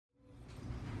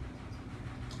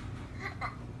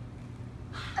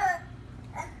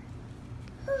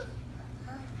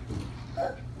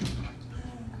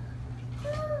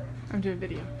want to do a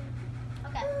video.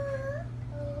 Okay.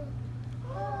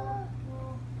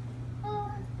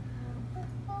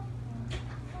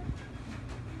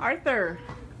 Arthur,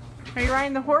 are you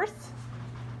riding the horse?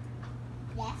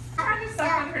 Yes. Kind of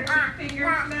stuck on her 2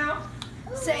 fingers now.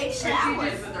 Say shower.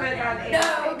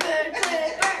 No good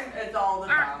clipper. It's all the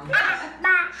time.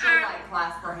 She'll like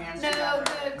clasp her hands No together.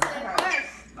 good clipper.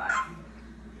 But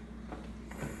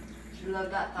she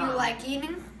loved that thumb. You like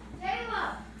eating?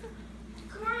 Kayla.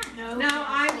 Come on. No,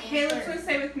 Caleb's going to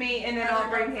stay with me and then I'll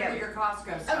bring him. Your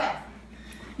Costco stuff. Okay.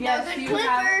 Yes, no good you clipper.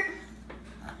 have.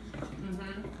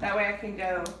 That way I can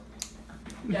go.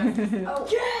 Oh, Yeah.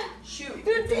 shoot. You It's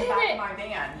in the did back it. of my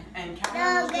van. And No Kevin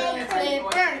was good going to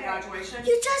graduation. clipper.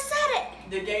 You just said it.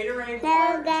 The Gatorade No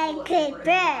water good is clipper.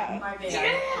 in my van.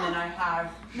 Yeah. And then I have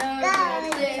No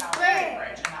the good fridge, clipper.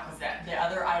 and that was it. The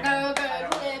other item. No I good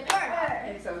don't really think about. clipper.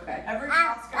 It's okay. Every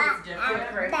Costco is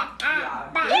different. Yeah.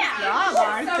 Good job, So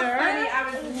Arthur. funny. I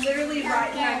was literally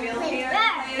writing my meal plan.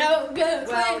 No good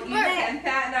Well, you clipper. sent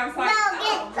that and I was like, No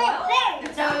good clipper.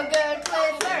 No good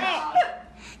clipper.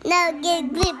 No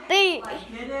good clipper. I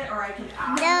hit it or I can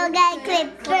add No it. good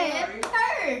clipper.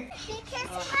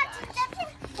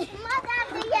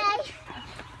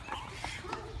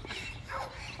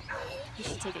 You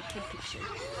should take a kid picture.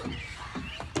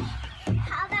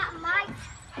 How about Mike?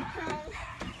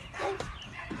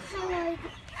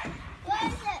 What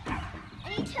is it? I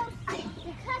need to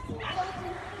because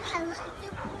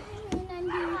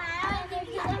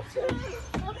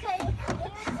okay.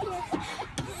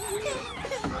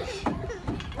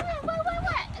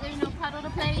 What? There's no puddle to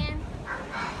play in?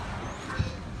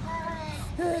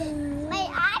 Wait,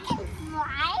 I can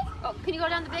fly? Oh, can you go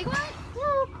down the big one?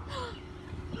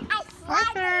 I fly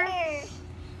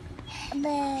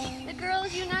The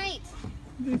girls unite.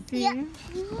 you see? Yeah.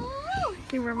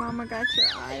 See where Mama got your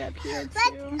eye up here too.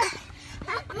 That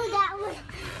one.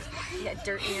 You got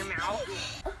dirt in your mouth.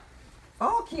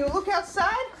 Oh, can you look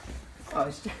outside? Oh,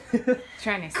 it's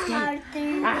Trying to escape.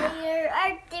 Arthur Bear,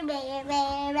 Arthur Bear,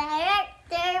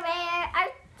 Arthur Bear,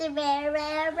 Arthur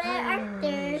Bear,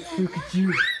 Arthur. Look at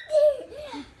you.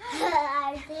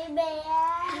 Arthur Bear.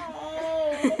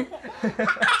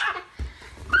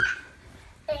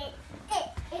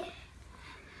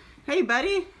 Hey,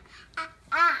 buddy.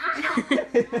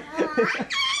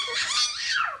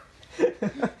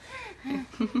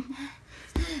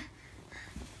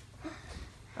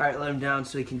 Alright, let him down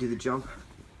so he can do the jump.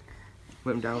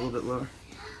 Let him down a little bit lower.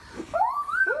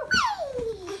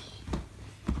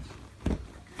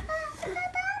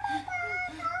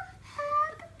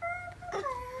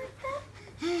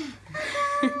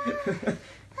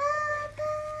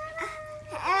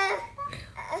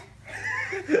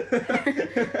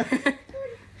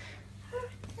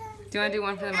 Do you want to do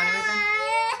one for the money with them?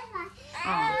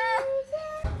 Oh.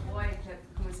 Boy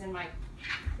who was in my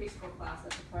preschool class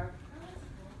at the park.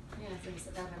 Yeah, so he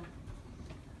said that.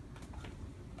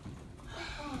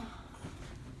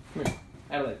 Come here.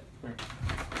 Adelaide, come here.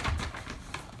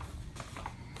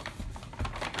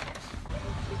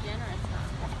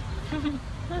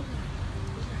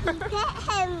 Pet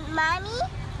him, Mommy.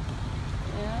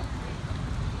 Yeah.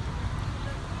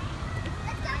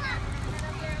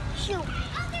 Shoot.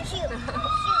 Shoot.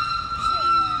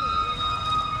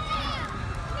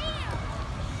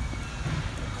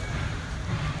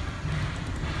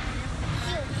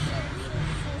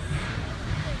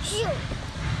 Shoot.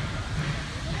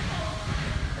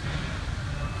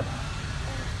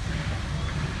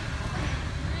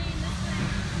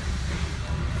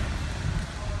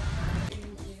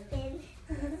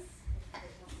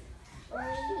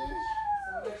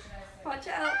 Watch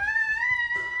out.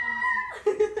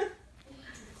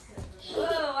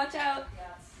 Whoa, watch out.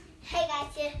 I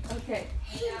got you. Okay.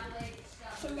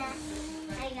 I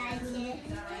got you.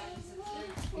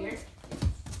 Here.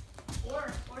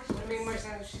 Bring more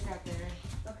sound if she's out there.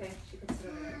 Okay, she can sit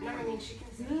over there. No, I mean, she can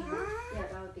sit here. Yeah,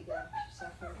 that would be good. She's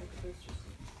out there with the booster seat.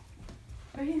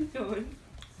 What are you doing?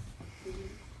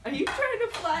 Are you trying to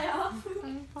fly off?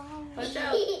 Watch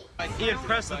out. Ian,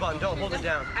 press the button. Don't hold it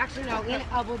down. Actually, no, Ian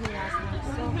elbowed me last night. So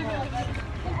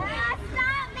hard.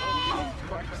 Stop me!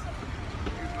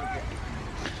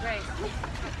 Right.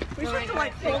 We should have to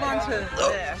like hold on to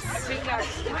this.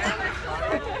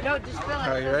 No, just fill it.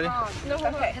 Are you ready? No,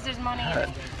 okay. Because there's money in it.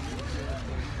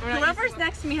 Whoever's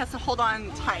next to me has to hold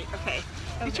on tight. Okay.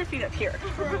 Get your feet up here.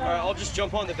 Alright, I'll just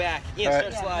jump on the back. Ian,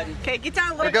 start sliding. Okay, get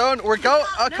down a little. We're going.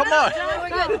 Come on. No, we're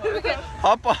good. We're good.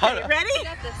 Hop on. Okay, ready? We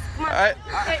got this. Come on. Alright.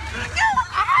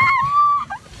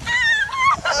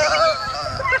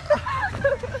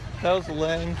 That was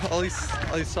lame. All he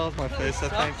saw was my face, I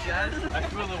think. I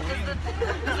feel the wind.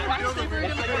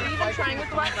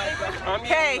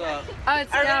 Okay. Oh,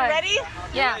 it's Are we ready?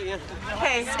 Yeah.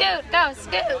 Okay. Scoot, go,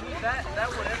 scoot.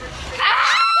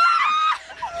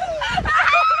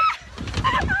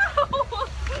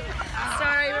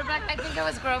 Sorry, Rebecca, I think I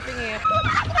was groping you.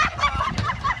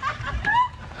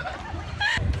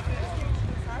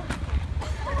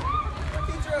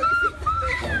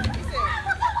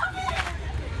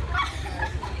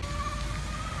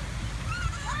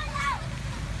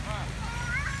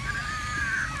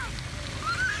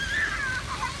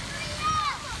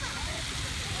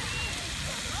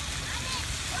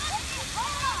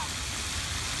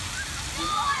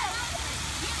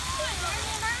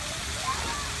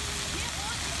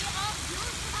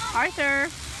 Arthur,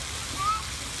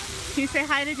 can you say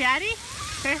hi to Daddy?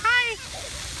 Say hi.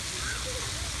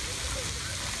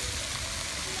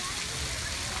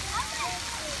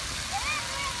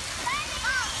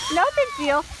 No big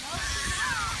deal.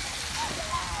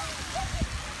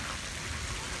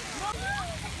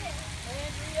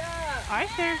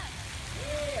 Arthur.